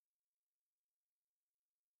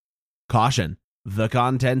Caution: the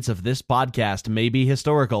contents of this podcast may be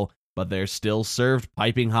historical, but they're still served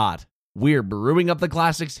piping hot. We're brewing up the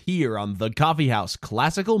classics here on the Coffee House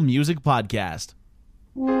Classical Music Podcast.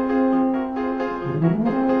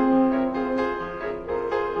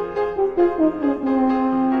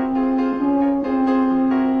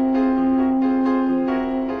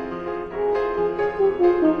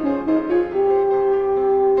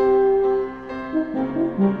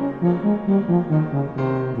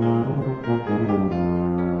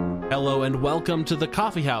 Hello and welcome to the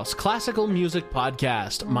Coffee House Classical Music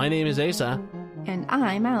Podcast. My name is Asa. And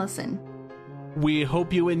I'm Allison. We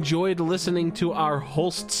hope you enjoyed listening to our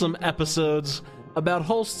Holstsome episodes about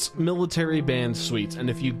Holst's military band suites. And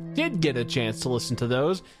if you did get a chance to listen to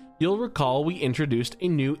those, you'll recall we introduced a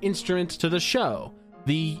new instrument to the show,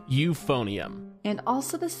 the Euphonium. And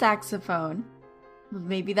also the saxophone.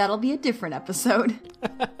 Maybe that'll be a different episode.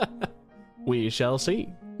 We shall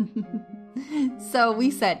see. So we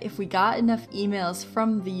said if we got enough emails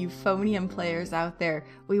from the Euphonium players out there,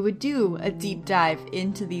 we would do a deep dive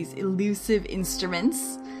into these elusive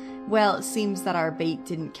instruments. Well, it seems that our bait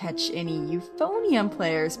didn't catch any Euphonium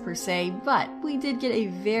players per se, but we did get a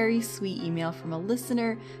very sweet email from a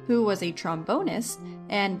listener who was a trombonist,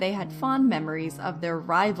 and they had fond memories of their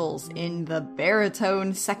rivals in the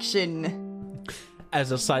baritone section.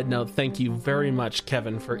 As a side note, thank you very much,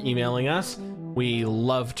 Kevin, for emailing us. We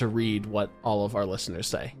love to read what all of our listeners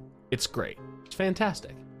say. It's great. It's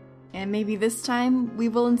fantastic. And maybe this time we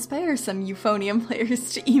will inspire some Euphonium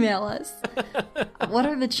players to email us. What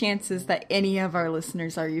are the chances that any of our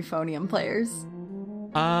listeners are Euphonium players?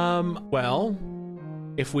 Well,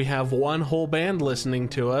 if we have one whole band listening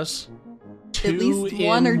to us, at least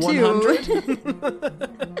one or 100? two.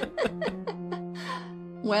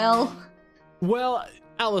 Well,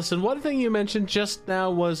 Allison, one thing you mentioned just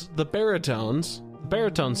now was the baritone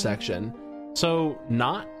section. So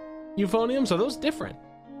not euphoniums? Are those different?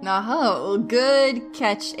 Oh, good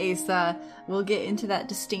catch, Asa. We'll get into that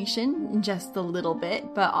distinction in just a little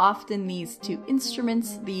bit, but often these two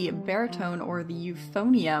instruments, the baritone or the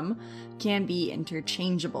euphonium, can be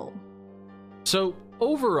interchangeable. So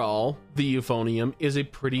overall, the euphonium is a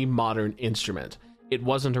pretty modern instrument. It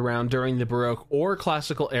wasn't around during the Baroque or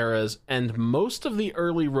Classical eras, and most of the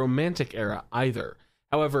early Romantic era either.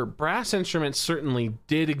 However, brass instruments certainly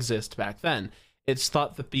did exist back then. It's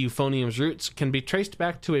thought that the euphonium's roots can be traced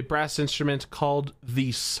back to a brass instrument called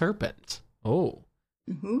the serpent. Oh.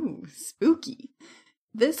 Ooh, spooky.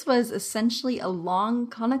 This was essentially a long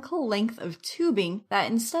conical length of tubing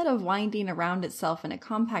that, instead of winding around itself in a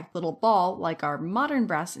compact little ball like our modern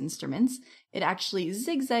brass instruments, it actually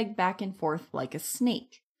zigzagged back and forth like a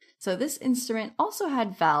snake. So this instrument also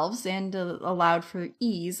had valves and allowed for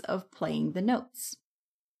ease of playing the notes.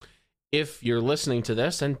 If you're listening to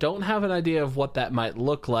this and don't have an idea of what that might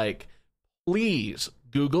look like, please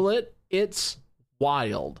Google it. It's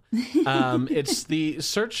wild. It's the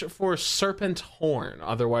search for serpent horn.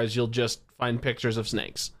 Otherwise, you'll just find pictures of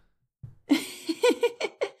snakes.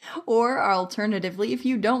 Or alternatively, if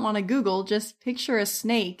you don't want to Google, just picture a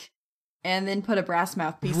snake and then put a brass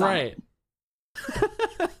mouthpiece on it.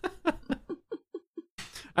 Right.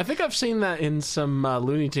 I think I've seen that in some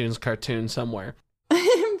Looney Tunes cartoon somewhere.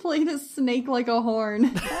 Played a snake like a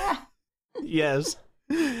horn. Yes.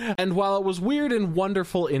 And while it was weird and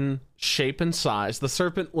wonderful in shape and size, the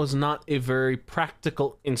serpent was not a very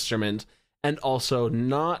practical instrument, and also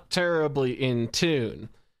not terribly in tune.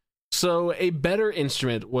 So a better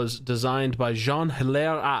instrument was designed by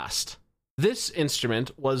Jean-Hilaire Ast. This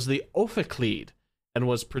instrument was the ophicleide, and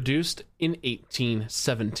was produced in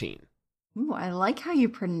 1817. Ooh, I like how you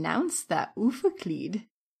pronounce that, ophicleide.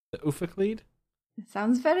 The ophicleide? It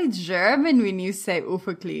sounds very German when you say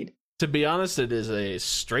ophicleide. To be honest, it is a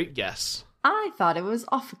straight guess. I thought it was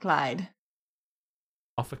ophicleide.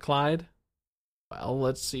 Ophicleide? Well,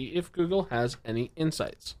 let's see if Google has any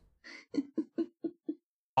insights.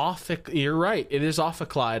 You're right, it is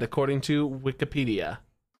ophicleide according to Wikipedia.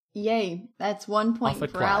 Yay, that's 1 point for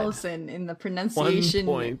Ophicleide. Allison in the pronunciation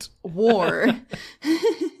 1 point. war.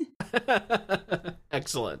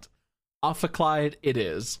 Excellent. Ophicleide it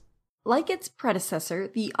is. Like its predecessor,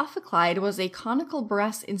 the ophicleide was a conical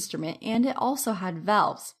brass instrument, and it also had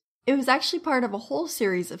valves. It was actually part of a whole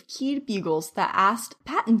series of keyed bugles that Ast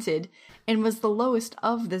patented, and was the lowest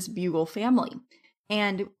of this bugle family.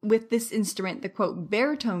 And with this instrument, the quote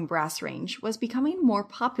baritone brass range was becoming more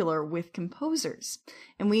popular with composers.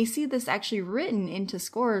 And we see this actually written into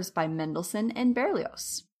scores by Mendelssohn and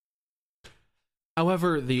Berlioz.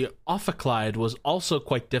 However, the ophicleide was also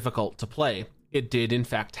quite difficult to play. it did in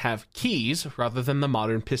fact have keys rather than the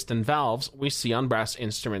modern piston valves we see on brass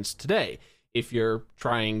instruments today. If you're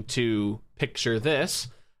trying to picture this,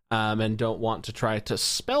 and don't want to try to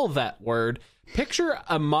spell that word, picture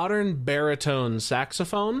a modern baritone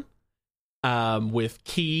saxophone with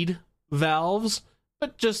keyed valves,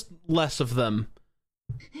 but just less of them.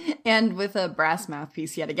 And with a brass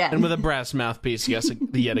mouthpiece yet again. And with a brass mouthpiece, yes,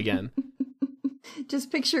 yet again.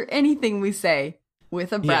 Just picture anything we say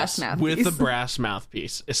with a brass mouthpiece. With a brass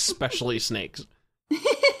mouthpiece, especially snakes.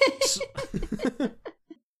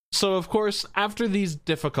 So, of course, after these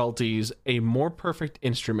difficulties, a more perfect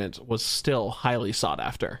instrument was still highly sought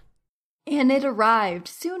after. And it arrived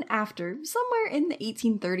soon after, somewhere in the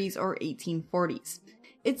 1830s or 1840s.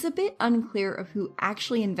 It's a bit unclear of who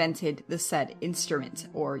actually invented the said instrument,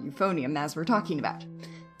 or euphonium as we're talking about.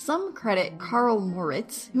 Some credit Karl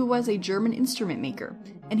Moritz, who was a German instrument maker,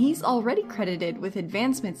 and he's already credited with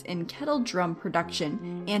advancements in kettle drum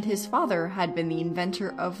production, and his father had been the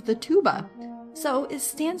inventor of the tuba. So it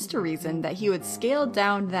stands to reason that he would scale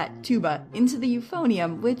down that tuba into the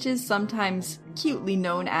euphonium, which is sometimes cutely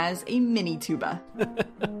known as a mini tuba.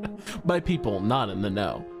 By people not in the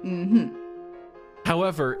know. Mm-hmm.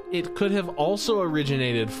 However, it could have also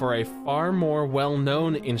originated for a far more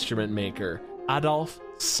well-known instrument maker, Adolf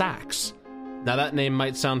Sax. Now that name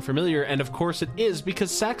might sound familiar, and of course it is, because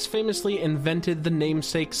Sax famously invented the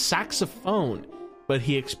namesake saxophone, but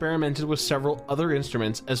he experimented with several other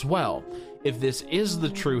instruments as well. If this is the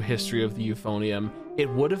true history of the euphonium, it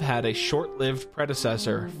would have had a short-lived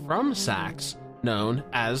predecessor from Sax, known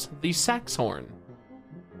as the saxhorn.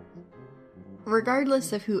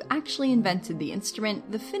 Regardless of who actually invented the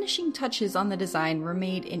instrument, the finishing touches on the design were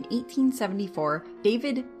made in 1874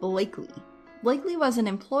 David Blakely. Blakely was an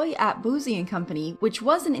employee at Bose & Company, which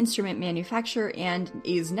was an instrument manufacturer and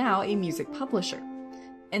is now a music publisher.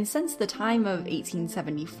 And since the time of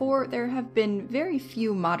 1874, there have been very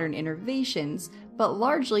few modern innovations, but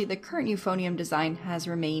largely the current euphonium design has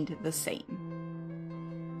remained the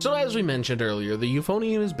same. So as we mentioned earlier, the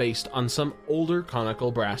euphonium is based on some older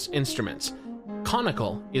conical brass instruments.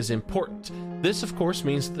 Conical is important. This, of course,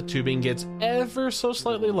 means the tubing gets ever so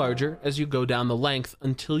slightly larger as you go down the length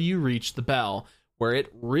until you reach the bell, where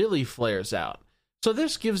it really flares out. So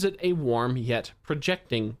this gives it a warm yet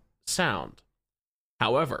projecting sound.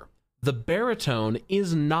 However, the baritone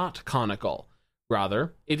is not conical.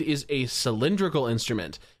 Rather, it is a cylindrical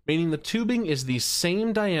instrument, meaning the tubing is the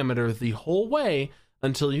same diameter the whole way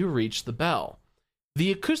until you reach the bell.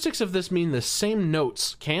 The acoustics of this mean the same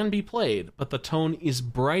notes can be played, but the tone is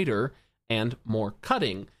brighter and more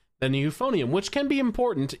cutting than the euphonium, which can be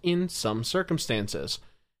important in some circumstances.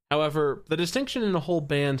 However, the distinction in a whole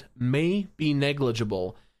band may be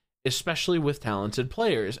negligible, especially with talented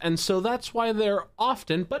players, and so that's why they're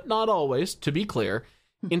often, but not always, to be clear,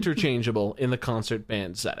 interchangeable in the concert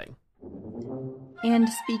band setting. And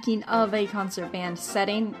speaking of a concert band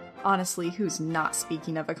setting, honestly, who's not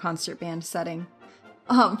speaking of a concert band setting?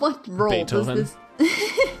 What role Beethoven. does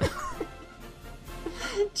this...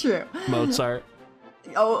 True. Mozart.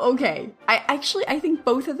 Oh, okay. I think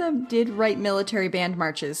both of them did write military band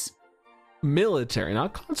marches. Military,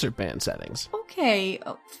 not concert band settings. Okay,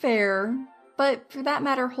 fair. But for that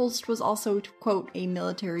matter, Holst was also, quote, a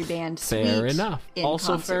military band Fair enough.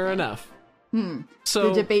 Also fair band. enough. So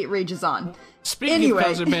the debate rages on. Speaking of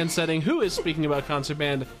concert band setting, who is speaking about concert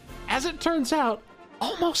band? As it turns out,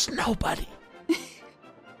 almost nobody.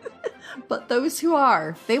 But those who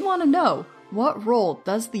are, they want to know, what role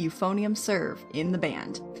does the euphonium serve in the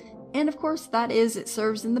band? And of course, that is, it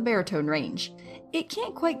serves in the baritone range. It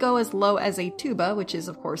can't quite go as low as a tuba, which is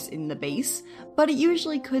of course in the bass, but it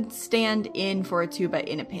usually could stand in for a tuba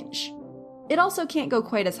in a pinch. It also can't go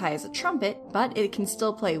quite as high as a trumpet, but it can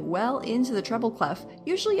still play well into the treble clef,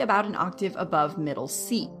 usually about an octave above middle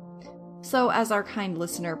C. So as our kind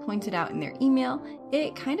listener pointed out in their email,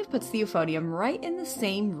 it kind of puts the euphonium right in the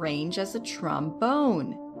same range as a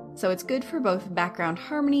trombone. So it's good for both background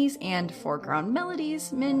harmonies and foreground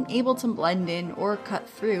melodies, and able to blend in or cut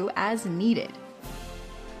through as needed.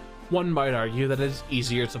 One might argue that it is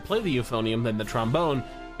easier to play the euphonium than the trombone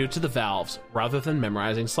due to the valves, rather than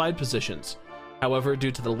memorizing slide positions. However,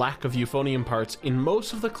 due to the lack of euphonium parts in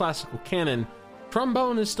most of the classical canon,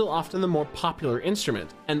 trombone is still often the more popular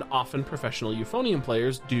instrument, and often professional euphonium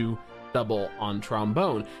players do double on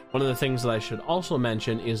trombone. One of the things that I should also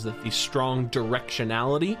mention is that the strong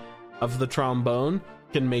directionality of the trombone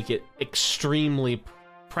can make it extremely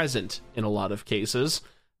present in a lot of cases,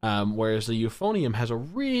 whereas the euphonium has a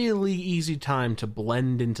really easy time to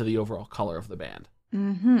blend into the overall color of the band.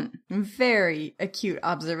 Very acute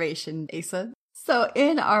observation, Asa. So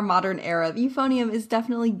in our modern era, the euphonium is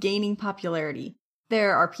definitely gaining popularity.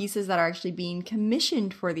 There are pieces that are actually being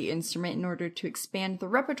commissioned for the instrument in order to expand the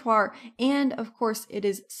repertoire, and of course it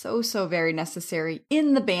is so very necessary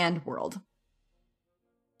in the band world.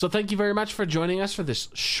 So thank you very much for joining us for this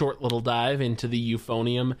short little dive into the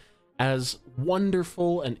euphonium. As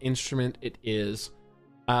wonderful an instrument it is,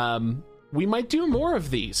 we might do more of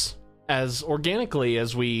these as organically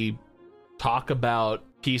as we talk about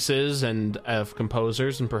pieces and of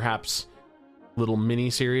composers, and perhaps little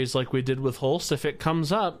mini-series like we did with Holst. If it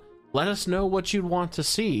comes up, let us know what you'd want to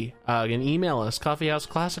see. And email us,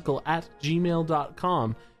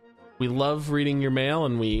 coffeehouseclassical@gmail.com. We love reading your mail,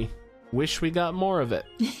 and we wish we got more of it.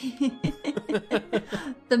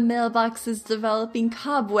 The mailbox is developing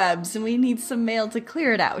cobwebs, and we need some mail to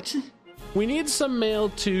clear it out. We need some mail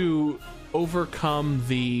to overcome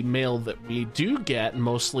the mail that we do get,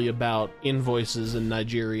 mostly about invoices and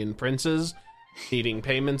Nigerian princes, needing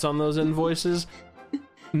payments on those invoices.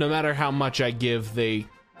 No matter how much I give, they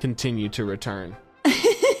continue to return.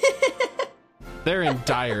 They're in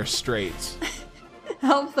dire straits.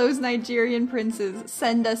 Help those Nigerian princes.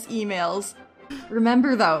 Send us emails.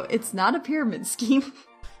 Remember, though, it's not a pyramid scheme.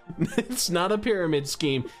 It's not a pyramid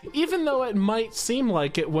scheme, even though it might seem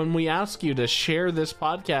like it when we ask you to share this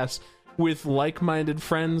podcast with like-minded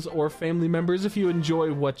friends or family members. If you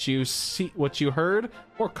enjoy what you see, what you heard,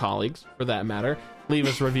 or colleagues for that matter, leave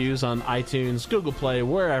us reviews on iTunes, Google Play,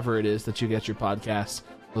 wherever it is that you get your podcasts.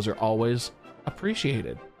 Those are always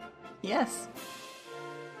appreciated. Yes.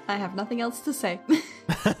 I have nothing else to say.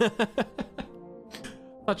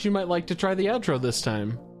 Thought you might like to try the outro this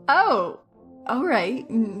time. Oh, all right.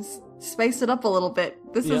 Spice it up a little bit.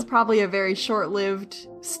 This is probably a very short-lived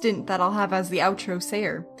stint that I'll have as the outro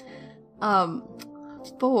sayer.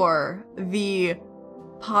 For the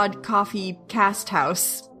Pod Coffee Cast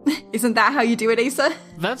House. Isn't that how you do it, Asa?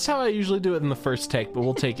 That's how I usually do it in the first take, but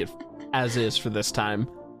we'll take it as is for this time.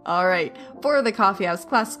 All right. For the Coffee House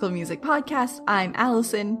Classical Music Podcast, I'm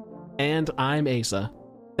Allison. And I'm Asa.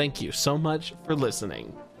 Thank you so much for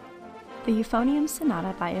listening. The Euphonium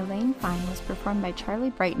Sonata by Elaine Fine was performed by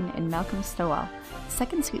Charlie Brighton and Malcolm Stowell. The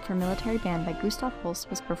second suite for military band by Gustav Holst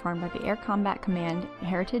was performed by the Air Combat Command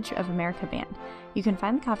Heritage of America Band. You can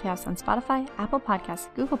find the Coffee House on Spotify, Apple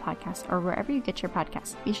Podcasts, Google Podcasts, or wherever you get your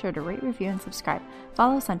podcasts. Be sure to rate, review, and subscribe.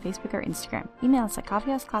 Follow us on Facebook or Instagram. Email us at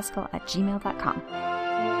coffeehouseclassical@gmail.com.